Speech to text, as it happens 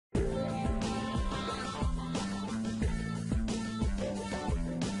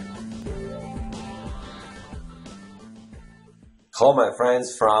Hello my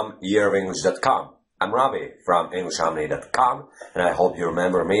friends from yearoфenglish.com. I'm Robbie from EnglishHarmony.com, and I hope you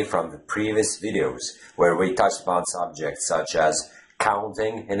remember me from the previous videos where we touched upon subjects such as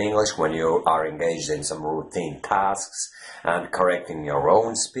counting in English when you are engaged in some routine tasks, and correcting your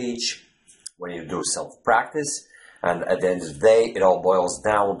own speech when you do self-practice. And at the end of the day, it all boils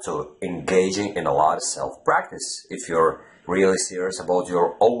down to engaging in a lot of self-practice if you're really serious about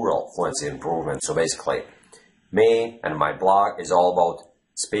your overall fluency improvement. So basically, me and my blog is all about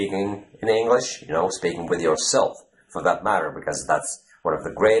speaking in English, speaking with yourself for that matter, because that's one of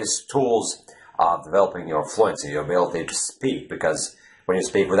the greatest tools of developing your fluency, your ability to speak, because when you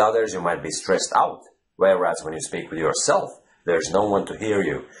speak with others, you might be stressed out, whereas when you speak with yourself, there's no one to hear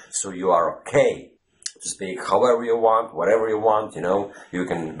you, so you are okay to speak however you want, whatever you want, you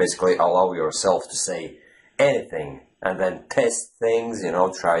can basically allow yourself to say anything and then test things,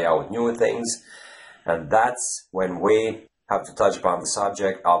 try out new things. And that's when we have to touch upon the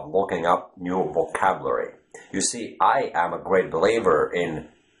subject of looking up new vocabulary. You see, I am a great believer in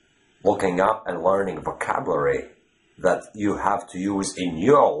looking up and learning vocabulary that you have to use in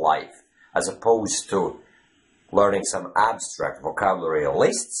your life, as opposed to learning some abstract vocabulary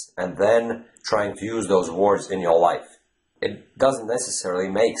lists and then trying to use those words in your life. It doesn't necessarily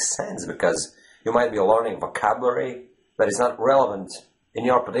make sense, because you might be learning vocabulary that is not relevant in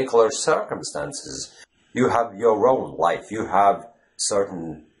your particular circumstances. You have your own life. You have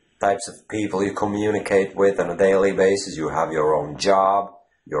certain types of people you communicate with on a daily basis. You have your own job,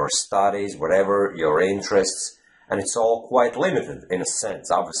 your studies, whatever, your interests, and it's all quite limited in a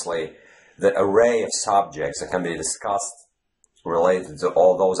sense. Obviously, the array of subjects that can be discussed related to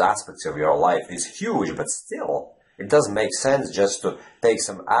all those aspects of your life is huge, but still, it doesn't make sense just to take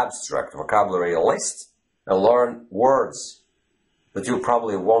some abstract vocabulary list and learn words that you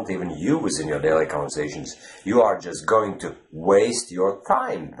probably won't even use in your daily conversations. You are just going to waste your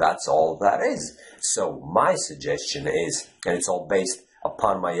time. That's all that is. So my suggestion is, and it's all based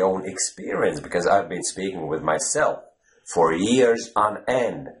upon my own experience, because I've been speaking with myself for years on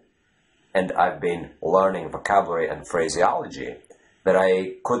end, and I've been learning vocabulary and phraseology that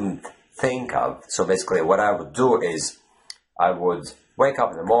I couldn't think of. So basically what I would do is I would wake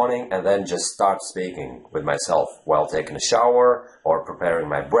up in the morning and then just start speaking with myself while taking a shower or preparing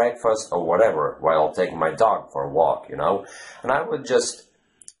my breakfast or whatever, while taking my dog for a walk, And I would just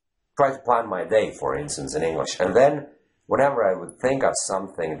try to plan my day, for instance, in English. And then whenever I would think of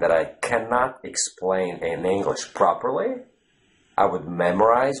something that I cannot explain in English properly, I would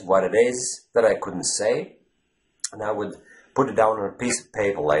memorize what it is that I couldn't say, and I would put it down on a piece of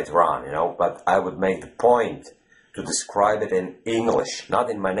paper later on, but I would make the point to describe it in English, not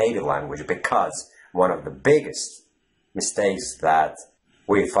in my native language, because one of the biggest mistakes that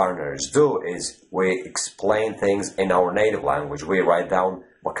we foreigners do is we explain things in our native language. We write down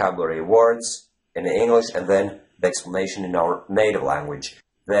vocabulary words in English and then the explanation in our native language,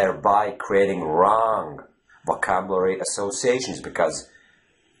 thereby creating wrong vocabulary associations, because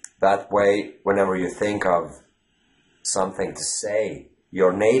that way, whenever you think of something to say,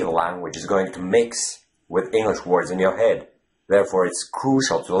 your native language is going to mix with English words in your head. Therefore, it's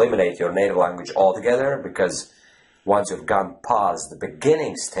crucial to eliminate your native language altogether, because once you've gone past the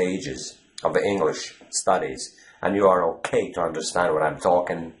beginning stages of the English studies and you are okay to understand what I'm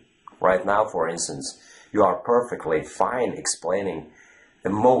talking right now, for instance, you are perfectly fine explaining the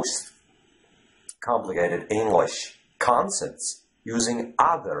most complicated English concepts using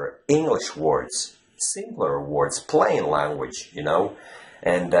other English words, simpler words, plain language,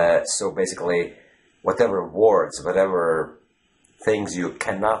 And so basically, whatever words, whatever things you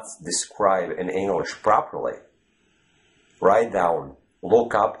cannot describe in English properly, write down,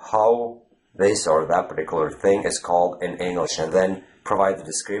 look up how this or that particular thing is called in English, and then provide the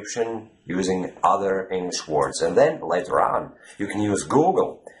description using other English words. And then later on, you can use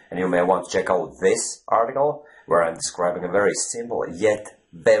Google, and you may want to check out this article where I'm describing a very simple yet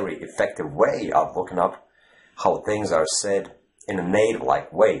very effective way of looking up how things are said in a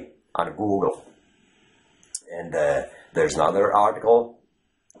native-like way on Google. And there's another article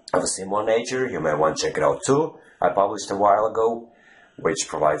of a similar nature. You may want to check it out too. I published a while ago, which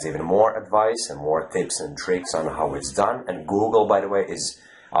provides even more advice and more tips and tricks on how it's done. And Google, by the way, is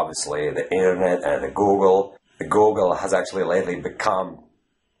obviously the internet and the Google. The Google has actually lately become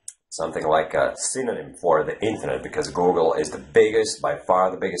something like a synonym for the internet, because Google is the biggest, by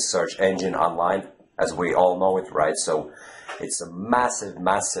far the biggest search engine online, as we all know it, right? So it's a massive,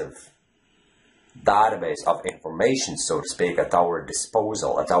 massive database of information, so to speak, at our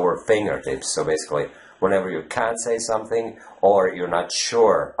disposal, at our fingertips. So basically, whenever you can't say something or you're not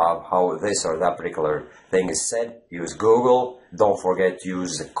sure of how this or that particular thing is said, use Google. Don't forget to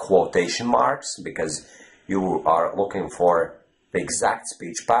use quotation marks, because you are looking for the exact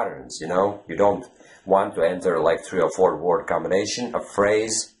speech patterns, you know. You don't want to enter like 3 or 4 word combination, a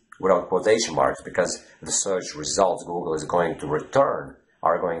phrase without quotation marks, because the search results Google is going to return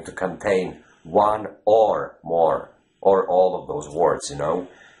are going to contain one or more or all of those words, you know.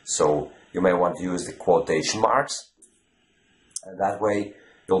 So you may want to use the quotation marks, and that way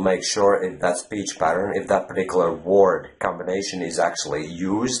you'll make sure if that speech pattern, if that particular word combination is actually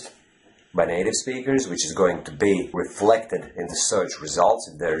used by native speakers, which is going to be reflected in the search results.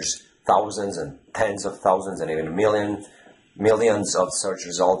 If there's thousands and tens of thousands and even millions of search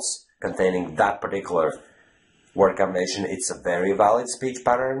results containing that particular word combination, it's a very valid speech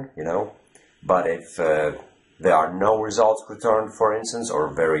pattern, you know. But if there are no results returned, for instance,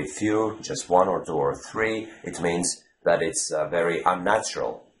 or very few, just 1 or 2 or 3, it means that it's a very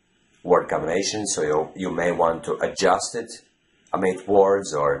unnatural word combination. So you may want to adjust it, omit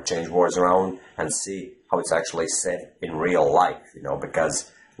words or change words around, and see how it's actually said in real life, you know,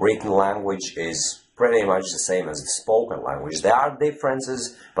 because written language is pretty much the same as the spoken language. There are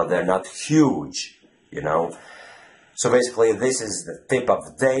differences, but they're not huge, you know. So basically, this is the tip of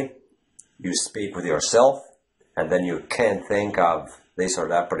the day. You speak with yourself, and then you can think of this or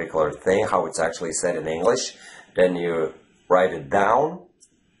that particular thing, how it's actually said in English. Then you write it down,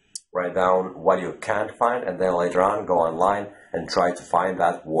 write down what you can't find, and then later on go online and try to find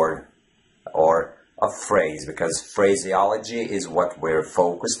that word or a phrase, because phraseology is what we're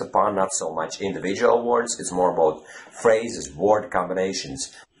focused upon, not so much individual words. It's more about phrases, word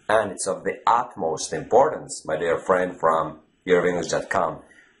combinations. And it's of the utmost importance, my dear friend from yearoфenglish.com,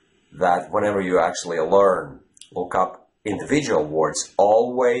 that whenever you actually look up individual words,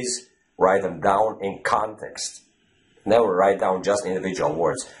 always write them down in context. Never write down just individual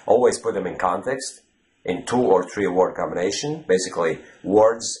words. Always put them in context, in 2 or 3 word combination, basically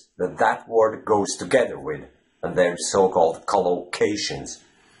words that word goes together with, and they're so-called collocations.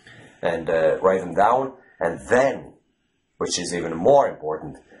 And write them down, and then, which is even more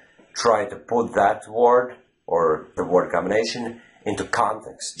important, try to put that word or the word combination into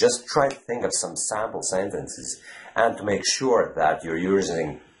context. Just try to think of some sample sentences, and to make sure that you're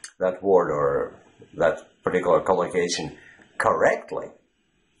using that word or that particular collocation correctly.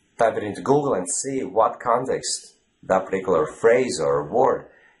 Type it into Google and see what context that particular phrase or word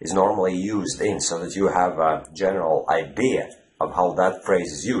is normally used in, so that you have a general idea of how that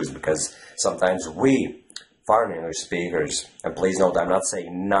phrase is used. Because sometimes we foreign English speakers, and please note I'm not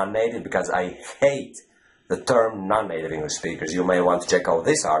saying non-native, because I hate the term non-native English speakers. You may want to check out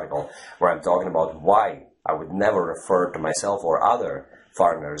this article where I'm talking about why I would never refer to myself or other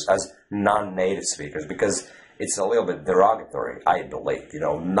foreigners as non-native speakers, because it's a little bit derogatory, I believe. You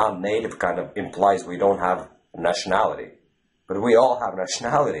know, non-native kind of implies we don't have nationality. But we all have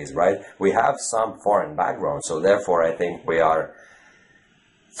nationalities, right? We have some foreign background, so therefore I think we are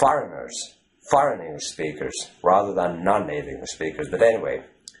foreigners, foreign English speakers, rather than non-native English speakers. But anyway,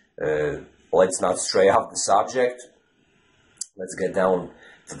 let's not stray off the subject. Let's get down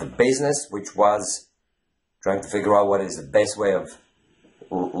to the business, which was trying to figure out what is the best way of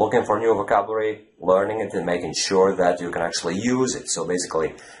looking for new vocabulary, learning it, and making sure that you can actually use it. So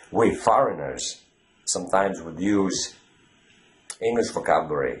basically, we foreigners sometimes would use English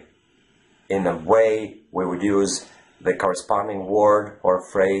vocabulary in a way we would use the corresponding word or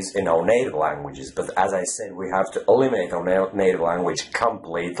phrase in our native languages. But as I said, we have to eliminate our native language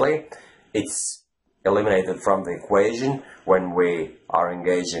completely. It's eliminated from the equation when we are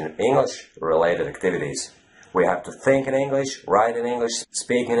engaged in English-related activities. We have to think in English, write in English,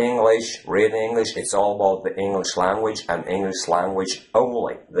 speak in English, read in English. It's all about the English language and English language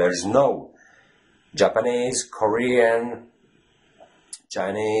only. There's no Japanese, Korean,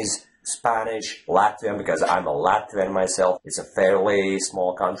 Chinese, Spanish, Latvian, because I'm a Latvian myself. It's a fairly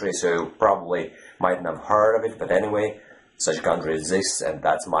small country, so you probably mightn't have heard of it. But anyway, such a country exists, and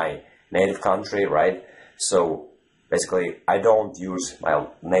that's my native country, right? So basically, I don't use my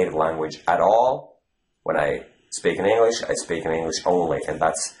native language at all. When I speak in English, I speak in English only, and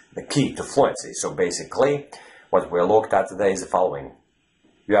that's the key to fluency. So basically, what we looked at today is the following.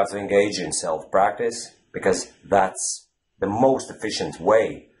 You have to engage in self-practice, because that's the most efficient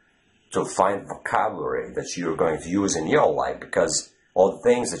way to find vocabulary that you're going to use in your life, because all the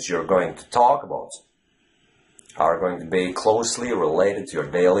things that you're going to talk about are going to be closely related to your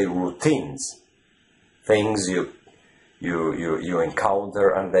daily routines. Things you you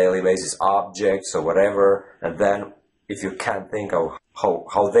encounter on a daily basis, objects or whatever, and then if you can't think of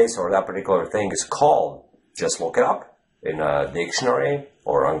how this or that particular thing is called, just look it up in a dictionary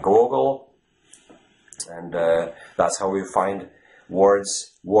or on Google, and that's how you find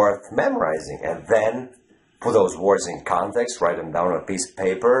words worth memorizing. And then put those words in context, write them down on a piece of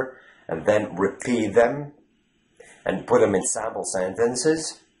paper, and then repeat them and put them in sample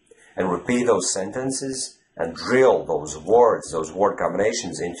sentences, and repeat those sentences and drill those words, those word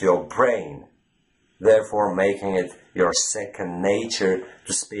combinations into your brain, therefore making it your second nature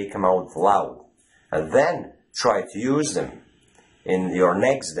to speak them out loud. And then try to use them in your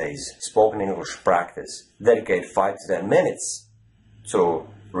next day's spoken English practice. Dedicate 5 to 10 minutes to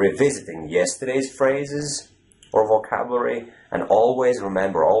revisiting yesterday's phrases or vocabulary, and always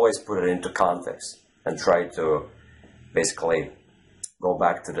remember, always put it into context, and try to basically go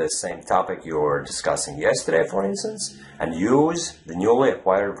back to the same topic you were discussing yesterday, for instance, and use the newly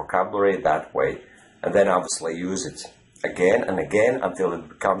acquired vocabulary that way, and then obviously use it again and again until it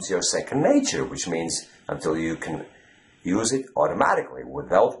becomes your second nature, which means until you can use it automatically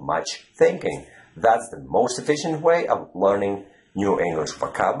without much thinking. That's the most efficient way of learning new English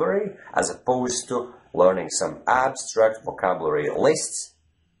vocabulary, as opposed to learning some abstract vocabulary lists,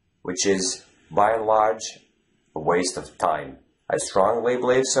 which is by and large a waste of time. I strongly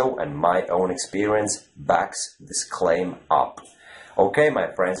believe so, and my own experience backs this claim up. Okay,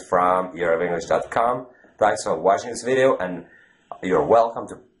 my friends from yearofenglish.com, thanks for watching this video, and you're welcome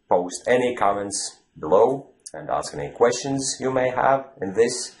to post any comments below and ask any questions you may have in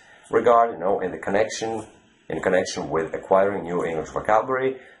this regard, in connection with acquiring new English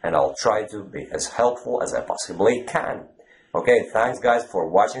vocabulary, and I'll try to be as helpful as I possibly can. Okay, thanks guys for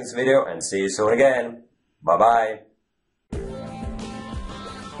watching this video, and see you soon again. Bye bye.